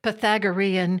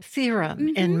Pythagorean theorem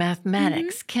in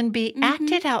mathematics can be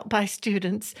acted out by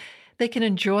students. They can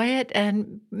enjoy it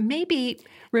and maybe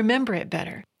remember it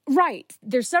better. Right.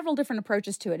 There's several different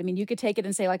approaches to it. I mean, you could take it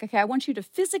and say, like, okay, I want you to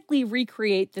physically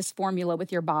recreate this formula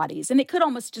with your bodies. And it could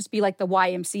almost just be like the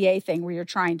YMCA thing where you're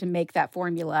trying to make that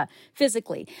formula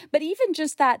physically. But even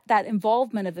just that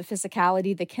involvement of the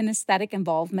physicality, the kinesthetic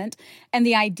involvement, and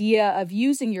the idea of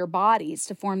using your bodies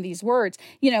to form these words,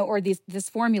 or this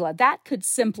formula, that could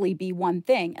simply be one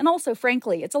thing. And also,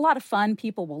 frankly, it's a lot of fun.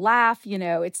 People will laugh.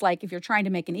 It's like if you're trying to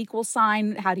make an equal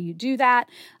sign, how do you do that?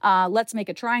 Let's make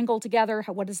a triangle together.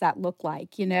 What does that look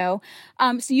like,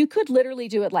 So you could literally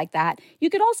do it like that. You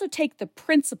could also take the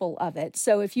principle of it.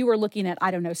 So if you were looking at,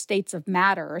 states of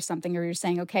matter or something, or you're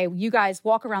saying, okay, you guys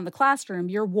walk around the classroom,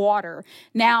 you're water.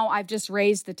 Now I've just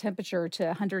raised the temperature to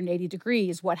 180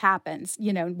 degrees. What happens?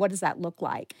 What does that look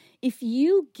like? If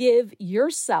you give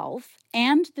yourself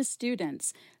and the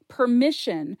students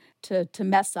permission to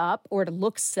mess up or to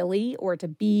look silly or to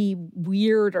be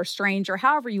weird or strange or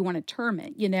however you want to term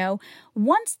it,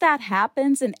 once that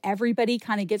happens and everybody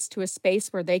kind of gets to a space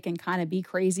where they can kind of be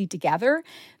crazy together,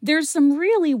 there's some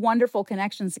really wonderful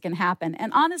connections that can happen.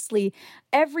 And honestly,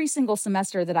 every single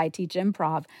semester that I teach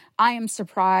improv, I am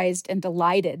surprised and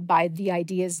delighted by the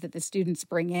ideas that the students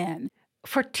bring in.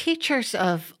 For teachers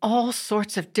of all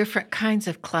sorts of different kinds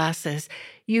of classes,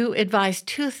 you advise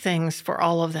two things for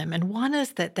all of them. And one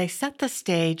is that they set the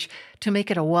stage to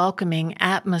make it a welcoming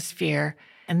atmosphere.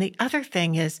 And the other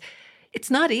thing is It's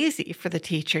not easy for the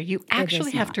teacher. You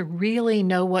actually have to really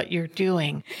know what you're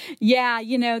doing. Yeah,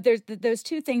 there's those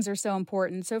two things are so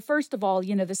important. So first of all,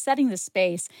 the setting the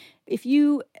space. If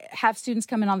you have students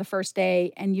come in on the first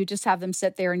day and you just have them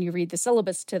sit there and you read the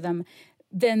syllabus to them,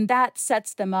 then that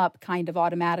sets them up kind of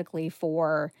automatically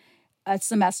for a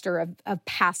semester of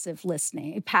passive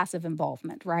listening, passive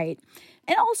involvement, right?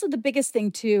 And also the biggest thing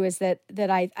too is that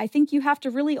I think you have to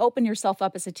really open yourself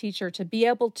up as a teacher to be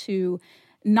able to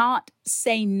not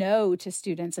say no to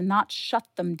students and not shut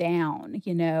them down,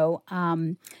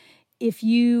 if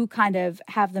you kind of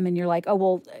have them and you're like, oh,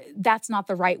 well, that's not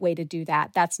the right way to do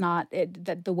that. That's not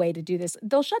the way to do this.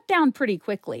 They'll shut down pretty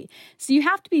quickly. So you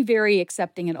have to be very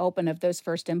accepting and open of those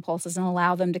first impulses and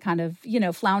allow them to kind of,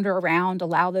 flounder around,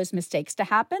 allow those mistakes to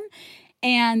happen.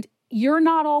 And you're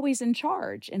not always in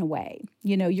charge in a way.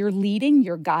 You're leading,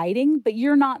 you're guiding, but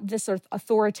you're not this sort of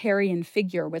authoritarian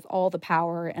figure with all the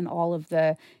power and all of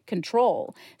the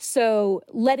control. So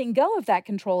letting go of that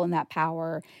control and that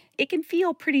power, it can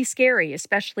feel pretty scary,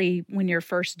 especially when you're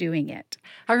first doing it.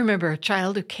 I remember a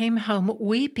child who came home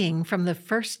weeping from the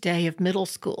first day of middle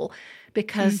school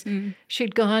because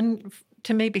she'd gone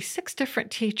to maybe 6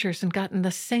 different teachers and gotten the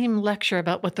same lecture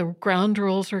about what the ground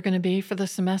rules were going to be for the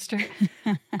semester.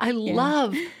 I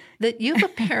love that you've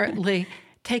apparently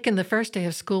taken the first day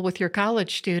of school with your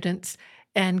college students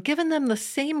and given them the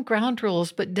same ground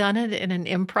rules, but done it in an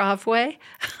improv way.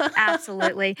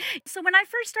 Absolutely. So when I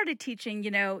first started teaching,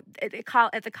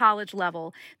 at the college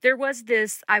level, there was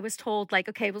this, I was told like,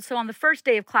 okay, well, so on the first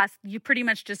day of class, you pretty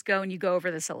much just go and you go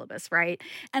over the syllabus, right?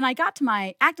 And I got to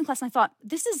my acting class and I thought,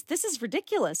 this is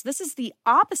ridiculous. This is the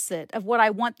opposite of what I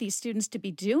want these students to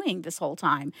be doing this whole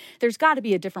time. There's got to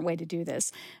be a different way to do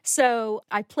this. So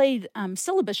I played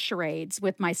syllabus charades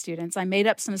with my students. I made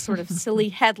up some sort of silly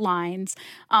headlines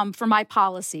for my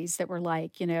policies that were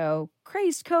like,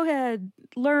 crazed co-head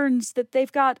learns that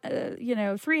they've got,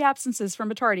 3 absences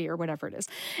from a tardy or whatever it is.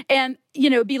 And,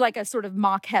 it'd be like a sort of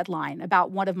mock headline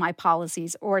about one of my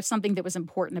policies or something that was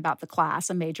important about the class,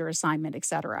 a major assignment, et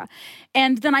cetera.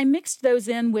 And then I mixed those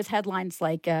in with headlines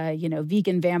like,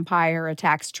 vegan vampire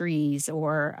attacks trees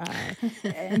or,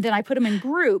 and then I put them in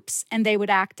groups and they would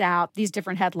act out these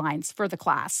different headlines for the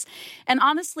class. And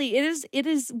honestly, it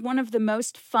is one of the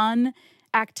most fun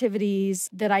activities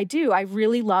that I do. I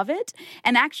really love it.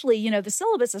 And actually, the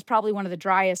syllabus is probably one of the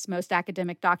driest, most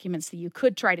academic documents that you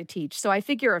could try to teach. So I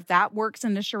figure if that works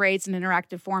in the charades and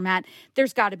interactive format,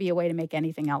 there's got to be a way to make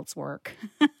anything else work.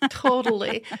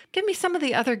 Totally. Give me some of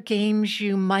the other games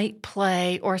you might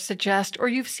play or suggest or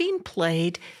you've seen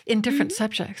played in different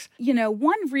subjects.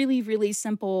 One really, really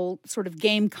simple sort of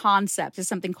game concept is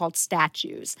something called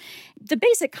statues. The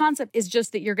basic concept is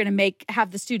just that you're going to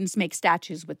have the students make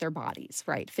statues with their bodies.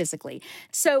 Right, physically.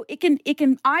 So it can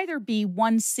either be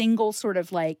one single sort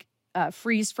of like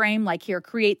freeze frame, like here,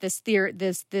 create this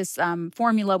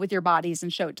formula with your bodies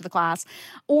and show it to the class,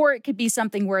 or it could be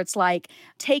something where it's like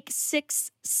take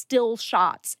 6 still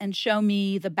shots and show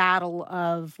me the battle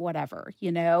of whatever.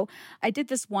 I did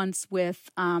this once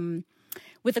with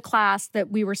a class that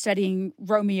we were studying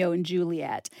Romeo and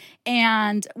Juliet.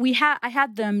 And I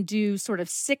had them do sort of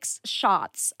 6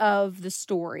 shots of the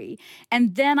story.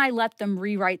 And then I let them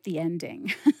rewrite the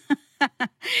ending.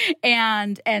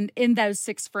 and in those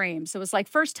 6 frames. So it was like,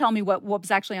 first tell me what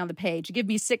was actually on the page. Give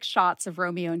me 6 shots of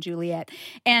Romeo and Juliet.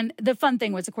 And the fun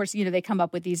thing was, of course, they come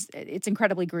up with these, it's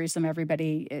incredibly gruesome.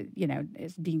 Everybody,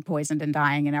 is being poisoned and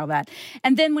dying and all that.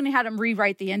 And then when I had them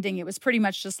rewrite the ending, it was pretty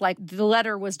much just like the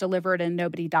letter was delivered and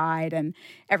nobody died and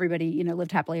everybody,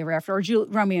 lived happily ever after. Or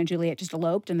Romeo and Juliet just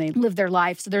eloped and they lived their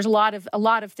life. So there's a lot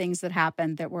of things that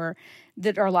happened that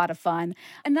are a lot of fun.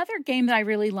 Another game that I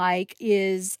really like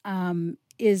is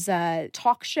a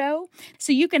talk show.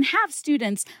 So you can have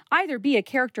students either be a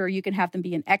character or you can have them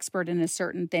be an expert in a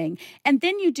certain thing. And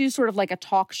then you do sort of like a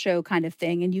talk show kind of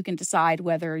thing. And you can decide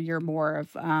whether you're more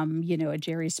of, a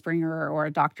Jerry Springer or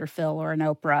a Dr. Phil or an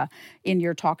Oprah in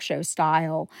your talk show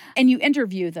style. And you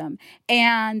interview them.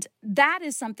 And that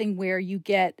is something where you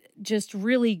get just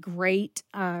really great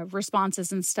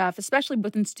responses and stuff, especially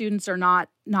when students are not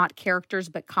characters,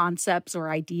 but concepts or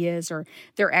ideas, or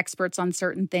they're experts on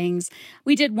certain things.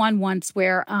 We did one once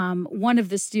where one of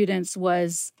the students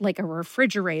was like a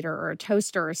refrigerator or a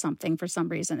toaster or something for some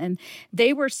reason. And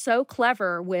they were so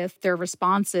clever with their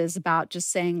responses about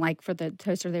just saying, like, for the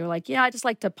toaster, they were like, yeah, I just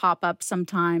like to pop up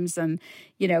sometimes and,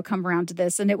 come around to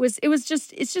this. And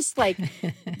it's just like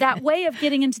that way of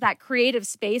getting into that creative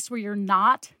space where you're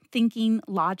not thinking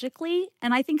logically.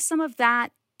 And I think some of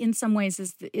that in some ways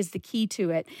is the key to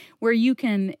it, where you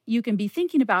can be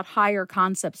thinking about higher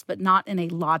concepts, but not in a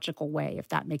logical way, if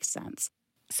that makes sense.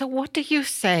 So what do you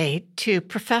say to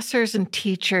professors and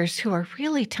teachers who are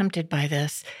really tempted by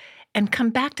this and come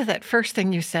back to that first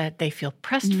thing you said? They feel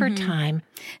pressed for time.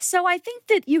 So I think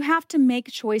that you have to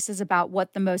make choices about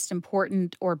what the most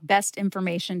important or best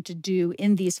information to do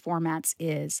in these formats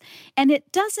is. And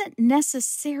it doesn't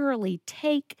necessarily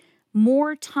take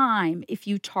more time if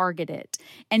you target it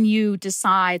and you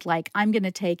decide, like, I'm going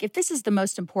to take, if this is the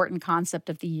most important concept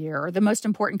of the year or the most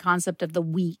important concept of the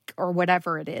week or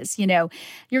whatever it is, you're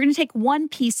going to take one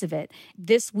piece of it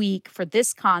this week for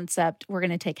this concept. We're going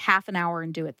to take half an hour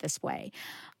and do it this way.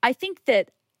 I think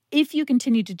that if you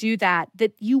continue to do that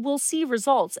you will see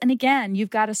results. And again, you've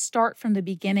got to start from the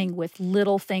beginning with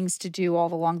little things to do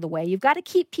all along the way. You've got to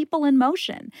keep people in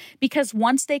motion, because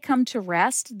once they come to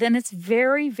rest, then it's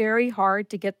very, very hard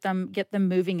to get them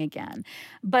moving again.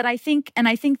 But I think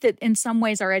that in some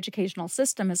ways our educational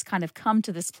system has kind of come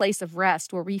to this place of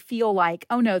rest where we feel like,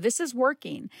 oh no, this is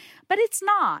working, but it's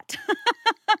not.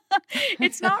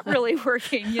 It's not really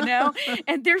working,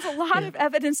 and there's a lot of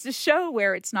evidence to show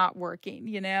where it's not working,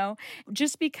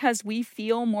 Just because we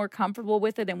feel more comfortable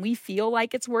with it and we feel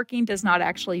like it's working does not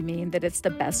actually mean that it's the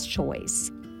best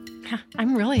choice.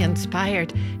 I'm really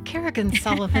inspired. Kerrigan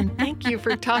Sullivan, thank you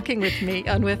for talking with me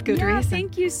on With Good Reason.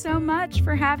 Thank you so much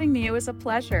for having me. It was a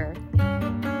pleasure.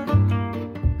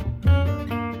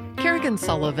 Kerrigan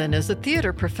Sullivan is a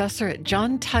theater professor at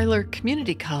John Tyler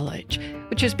Community College,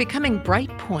 which is becoming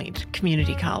Bright Point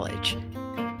Community College.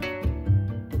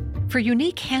 For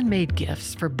unique handmade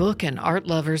gifts for book and art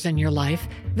lovers in your life,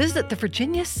 visit the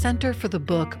Virginia Center for the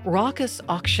Book Raucous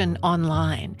Auction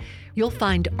online. You'll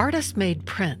find artist-made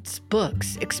prints,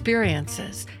 books,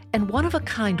 experiences, and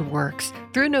one-of-a-kind works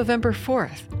through November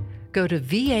 4th. Go to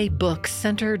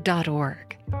vabookcenter.org.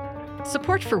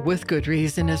 Support for With Good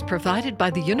Reason is provided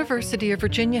by the University of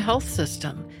Virginia Health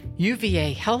System,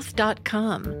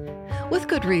 uvahealth.com. With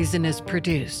Good Reason is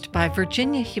produced by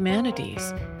Virginia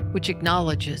Humanities, which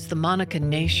acknowledges the Monacan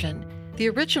Nation, the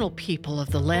original people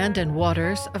of the land and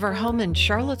waters of our home in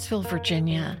Charlottesville,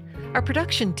 Virginia. Our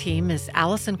production team is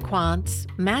Allison Quantz,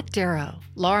 Matt Darrow,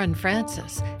 Lauren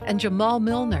Francis, and Jamal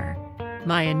Milner.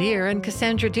 Maya Neer and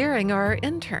Cassandra Deering are our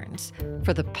interns.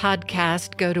 For the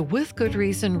podcast, go to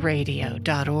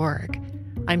withgoodreasonradio.org.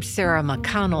 I'm Sarah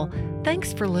McConnell.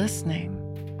 Thanks for listening.